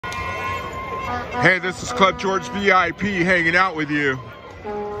Hey, this is Club George VIP hanging out with you.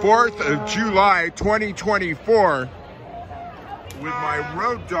 4th of July, 2024, with my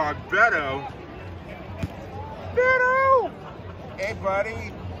road dog, Beto. Beto! Hey,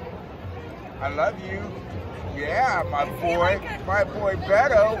 buddy. I love you. Yeah, my boy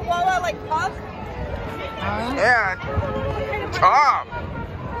Beto. Like Pop? And Tom.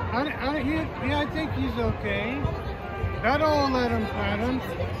 I think he's okay. Beto will let him pat him.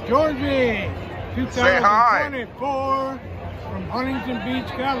 Georgie, 2024 from Huntington Beach,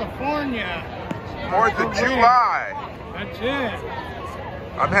 California. 4th of July. That's it.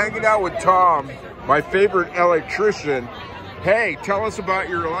 I'm hanging out with Tom, my favorite electrician. Hey, tell us about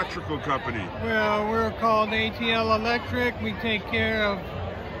your electrical company. Well, we're called ATL Electric. We take care of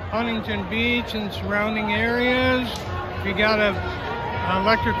Huntington Beach and surrounding areas. If you got an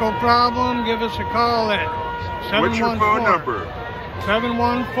electrical problem, give us a call at 714. What's your phone number?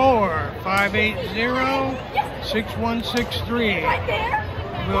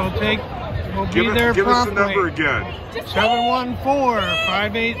 714-580-6163. We'll be there give promptly. Give us the number again.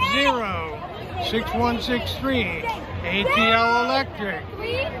 714-580-6163. ATL Electric.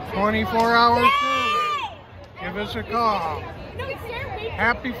 24-hour service. Give us a call.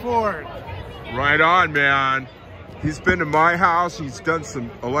 Happy 4th. Right on, man. He's been to my house. He's done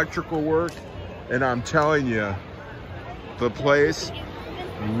some electrical work. And I'm telling you, the place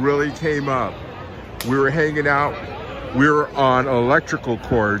really came up. We were hanging out. We were on electrical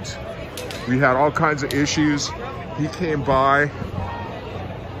cords. We had all kinds of issues. He came by,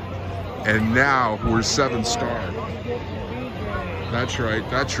 and now we're 7-star. That's right,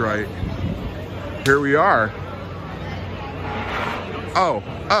 that's right. Here we are. Oh,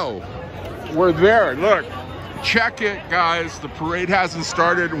 we're there, look. Check it, guys. The parade hasn't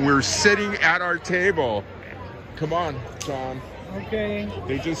started, and we're sitting at our table. Come on, Tom. Okay.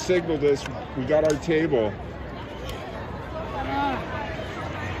 They just signaled us. We got our table.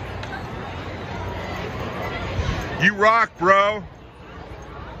 You rock, bro.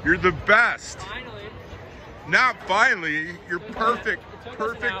 You're the best. Finally. Not finally. You're perfect.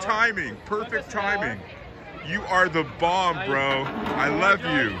 Perfect timing. Perfect timing. You are the bomb, bro. I love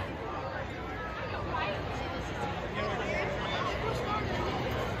you.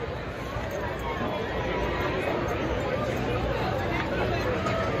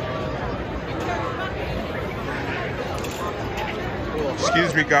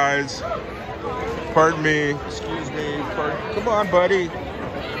 Excuse me, guys. Pardon me. Excuse me. Come on, buddy.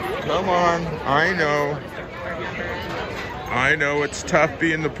 Come on. I know it's tough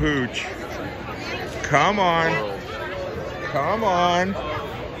being the pooch. Come on. Come on.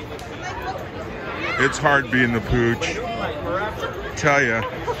 It's hard being the pooch. Tell ya.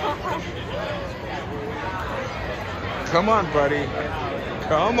 Come on, buddy.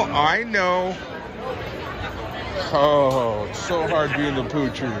 Come on. I know. Oh, it's so hard being the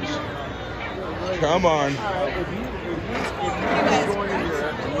poochers. Come on. Okay.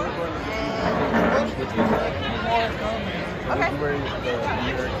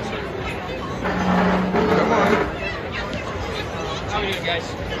 Come on. How are you guys?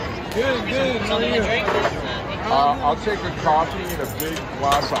 Good. Something to drink? I'll take a coffee and a big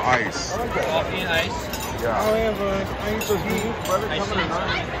glass of ice. Coffee and ice. Yeah. I'll have an ice tea.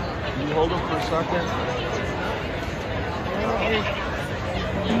 Can you hold him for a second?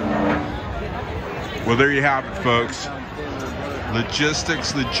 Well, there you have it, folks.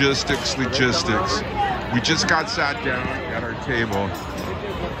 Logistics. We just got sat down at our table.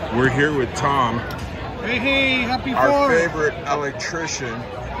 We're here with Tom, Hey, happy 4th. our favorite electrician.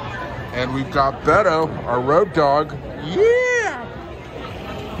 And we've got Beto, our road dog. Yeah!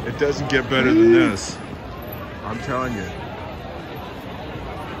 It doesn't get better than this. I'm telling you.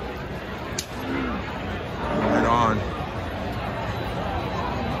 Right on.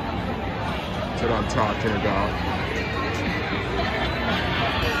 That's what I'm talking about.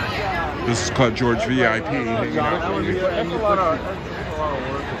 This is Club George VIP hanging out with you. That's a lot of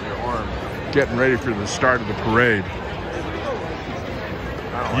work with your arm. Getting ready for the start of the parade.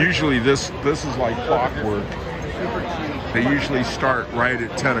 Usually this is like clockwork. They usually start right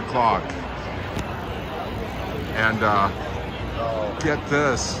at 10 o'clock. And get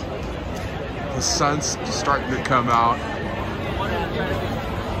this. The sun's starting to come out.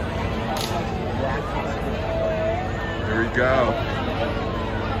 There you go.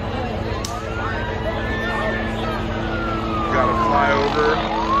 Got a flyover.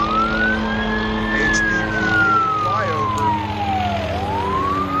 HBP flyover.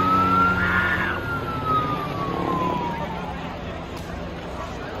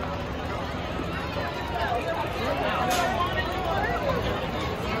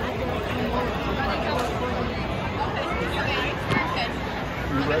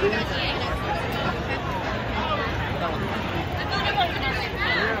 You ready?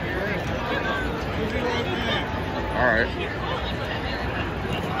 All right.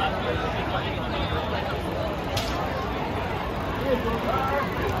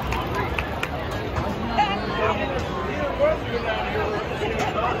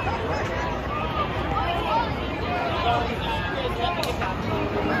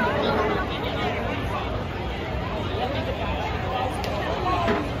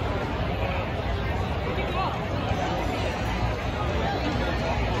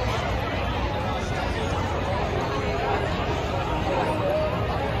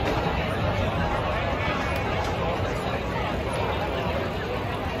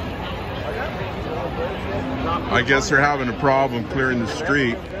 I guess they're having a problem clearing the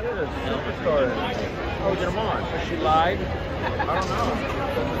street. Oh, get them on. She lied? I don't know.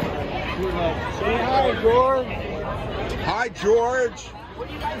 Say hi, George. Hi, George. What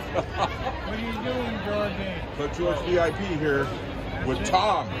are you doing, Georgie? But George VIP here with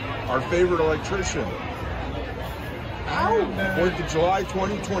Tom, our favorite electrician. Ow! 4th of July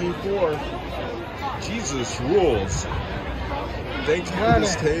 2024. Jesus rules. Thank you for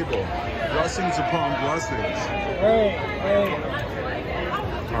this table. Blessings upon blessings. Hey.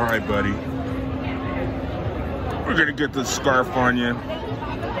 All right, buddy. We're gonna get this scarf on you.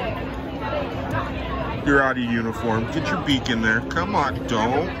 You're out of uniform. Get your beak in there. Come on,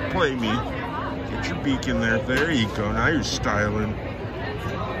 don't play me. Get your beak in there. There you go. Now you're styling.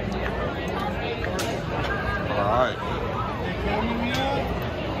 All right.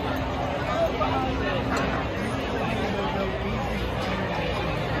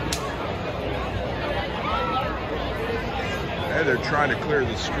 Hey, they're trying to clear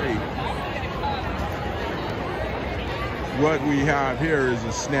the street. What we have here is a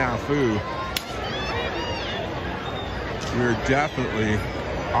snafu. We're definitely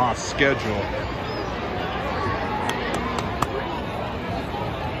off schedule.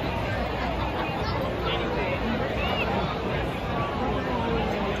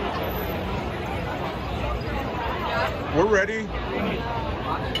 We're ready.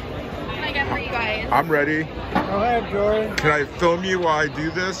 Can I get for you guys? I'm ready. Go ahead, George. Can I film you while I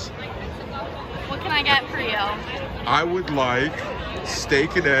do this? What can I get for you? I would like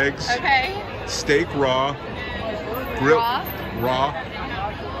steak and eggs, Okay. steak raw, raw,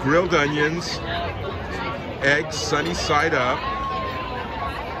 grilled onions, eggs sunny side up,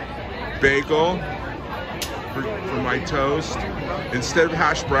 bagel for my toast. Instead of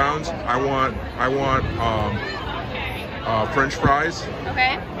hash browns, I want French fries.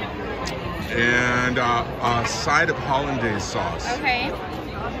 Okay. And a side of hollandaise sauce. Okay.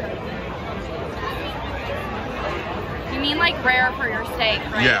 You mean like rare for your steak,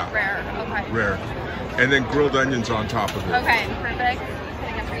 right? Yeah. Rare. Okay. Rare. And then grilled onions on top of it. Okay. Perfect. What can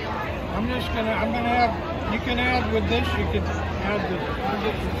I get for you? I'm gonna have, you can add with this, you can add the, I'll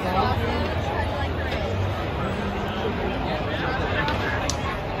get the sauce.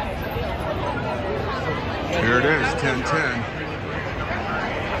 Here it is, 10-10.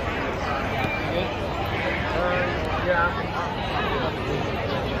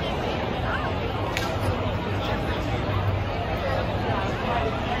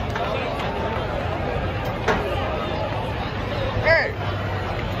 Hey!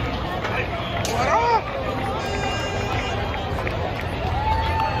 What up?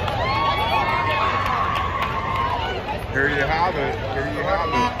 Here you have it. Here you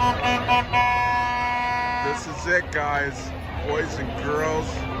have it. This is it, guys. Boys and girls.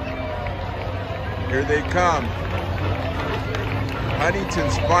 Here they come.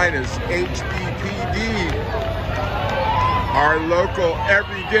 Huntington's finest, HBPD. Our local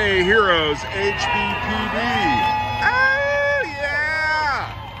everyday heroes, HBPD. Oh,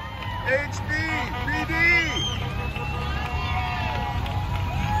 yeah! HBPD.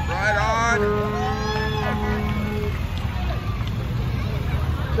 Right on.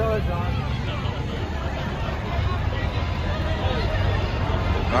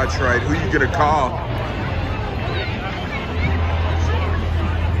 That's right. Who you gonna call?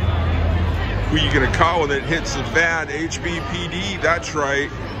 Who you gonna call when it hits the fan? HBPD. That's right.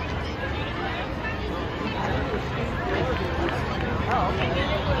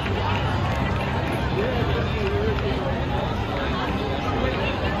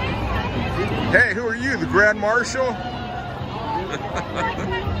 Hey, who are you? The Grand Marshal?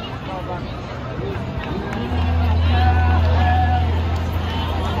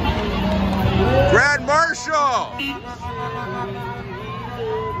 Grand Marshal!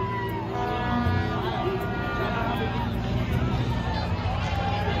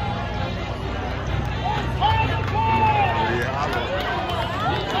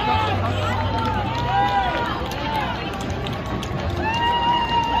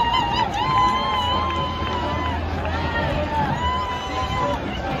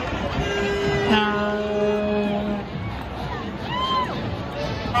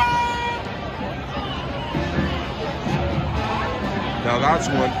 that's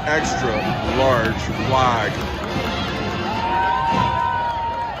one extra large flag.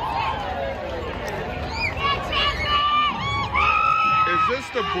 Is this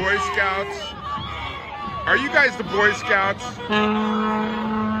the Boy Scouts? Are you guys the Boy Scouts?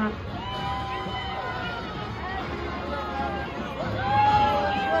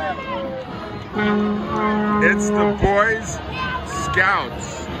 It's the Boy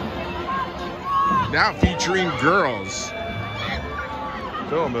Scouts. Now featuring girls.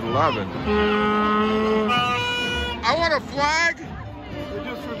 Film at 11. I want a flag. They're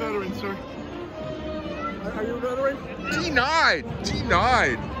just for veterans, sir. Are you a veteran? D9.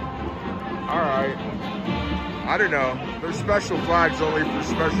 D9. All right. I don't know. There's special flags only for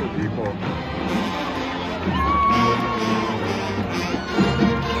special people.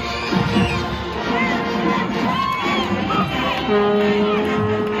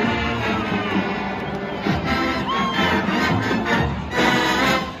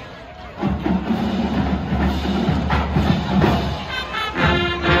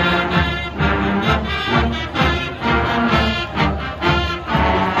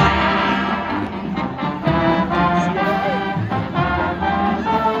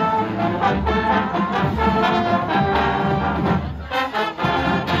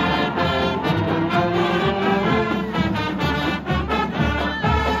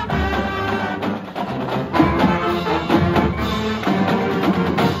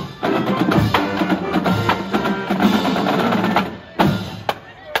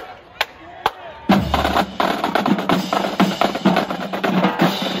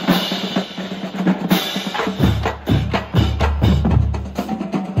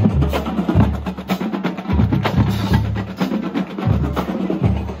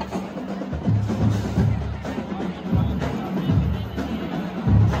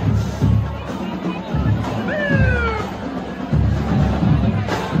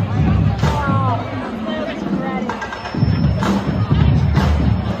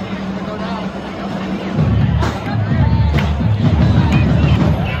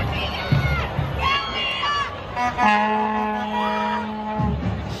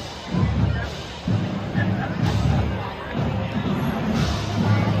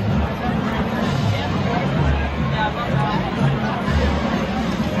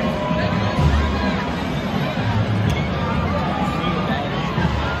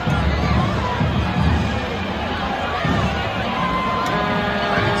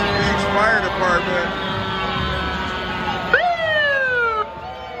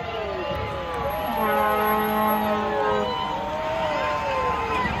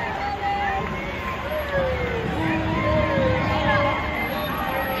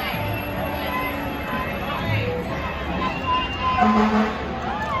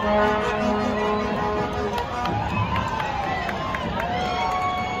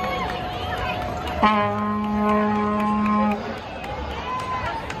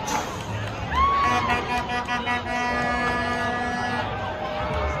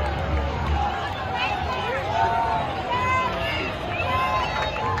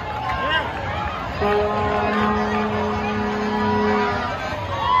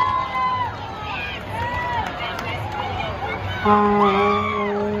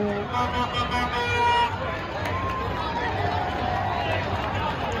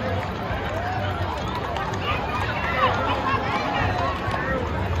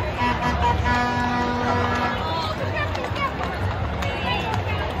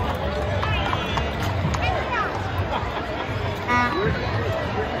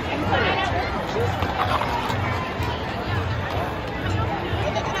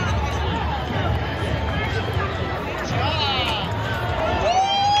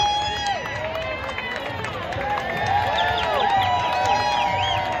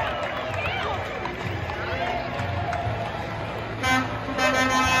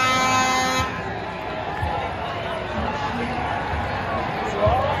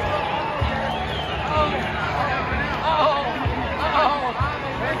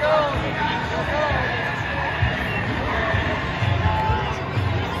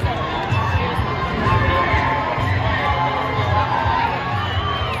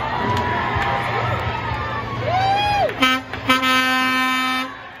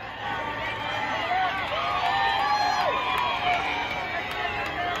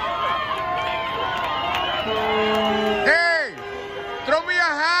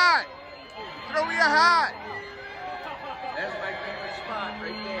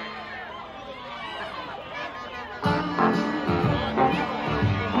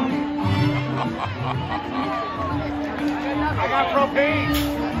 I got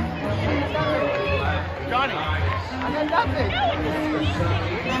propane. Johnny, I got nothing.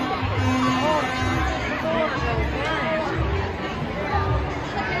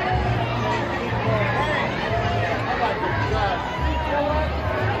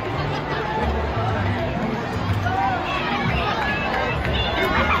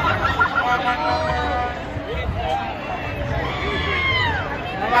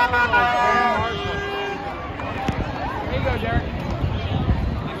 There you go, Derek.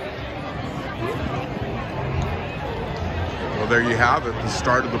 Well, there you have it, the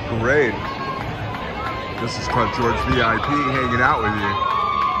start of the parade. This is Club George VIP hanging out with you.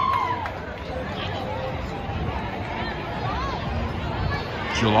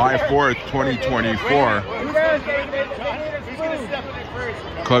 July 4th, 2024.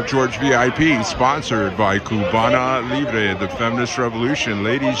 Club George VIP, sponsored by Cubana Libre, the feminist revolution.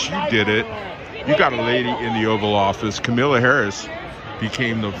 Ladies, you did it. You got a lady in the Oval Office. Kamala Harris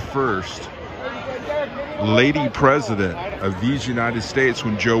became the first lady president of these United States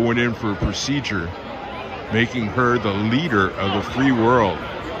when Joe went in for a procedure, making her the leader of the free world.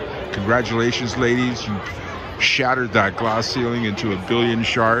 Congratulations, ladies. You shattered that glass ceiling into a billion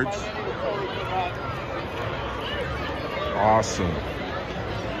shards. Awesome.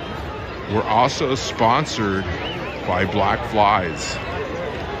 We're also sponsored by Black Flies.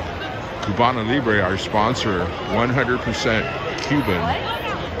 Cubana Libre, our sponsor, 100% Cuban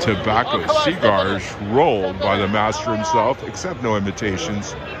tobacco cigars rolled by the master himself, accept no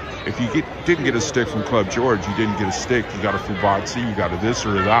imitations. If you didn't get a stick from Club George, you didn't get a stick. You got a Fubatsi, you got a this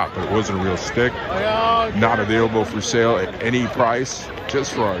or that, but it wasn't a real stick. Not available for sale at any price,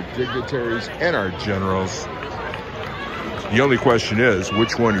 just for our dignitaries and our generals. The only question is,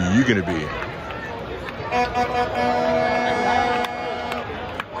 which one are you going to be?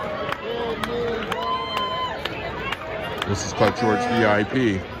 This is Club George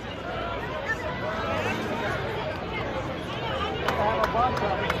VIP.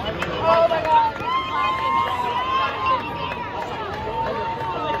 Oh my God.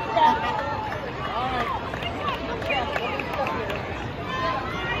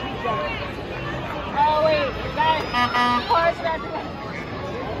 Oh wait, guys, cars got to.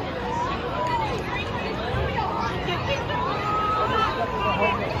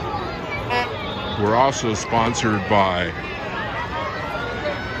 We're also sponsored by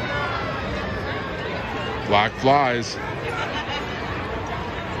Black Flies.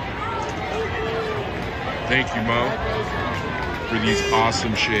 Thank you, Mo, for these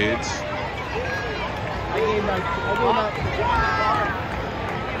awesome shades.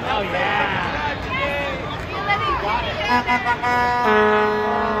 Oh yeah.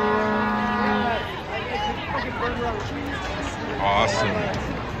 Awesome.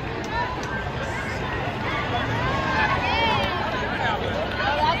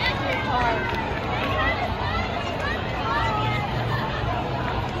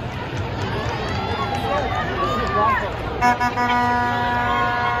 Sorry.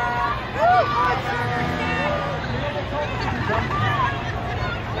 Thank you so much.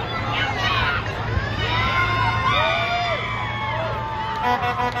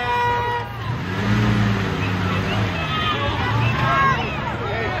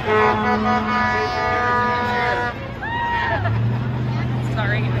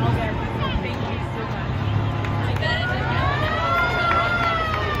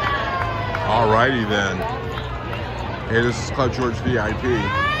 Alrighty then. Hey, this is Club George VIP,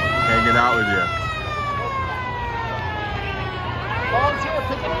 hanging out with you. Volunteer,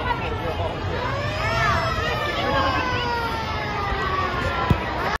 pick it up.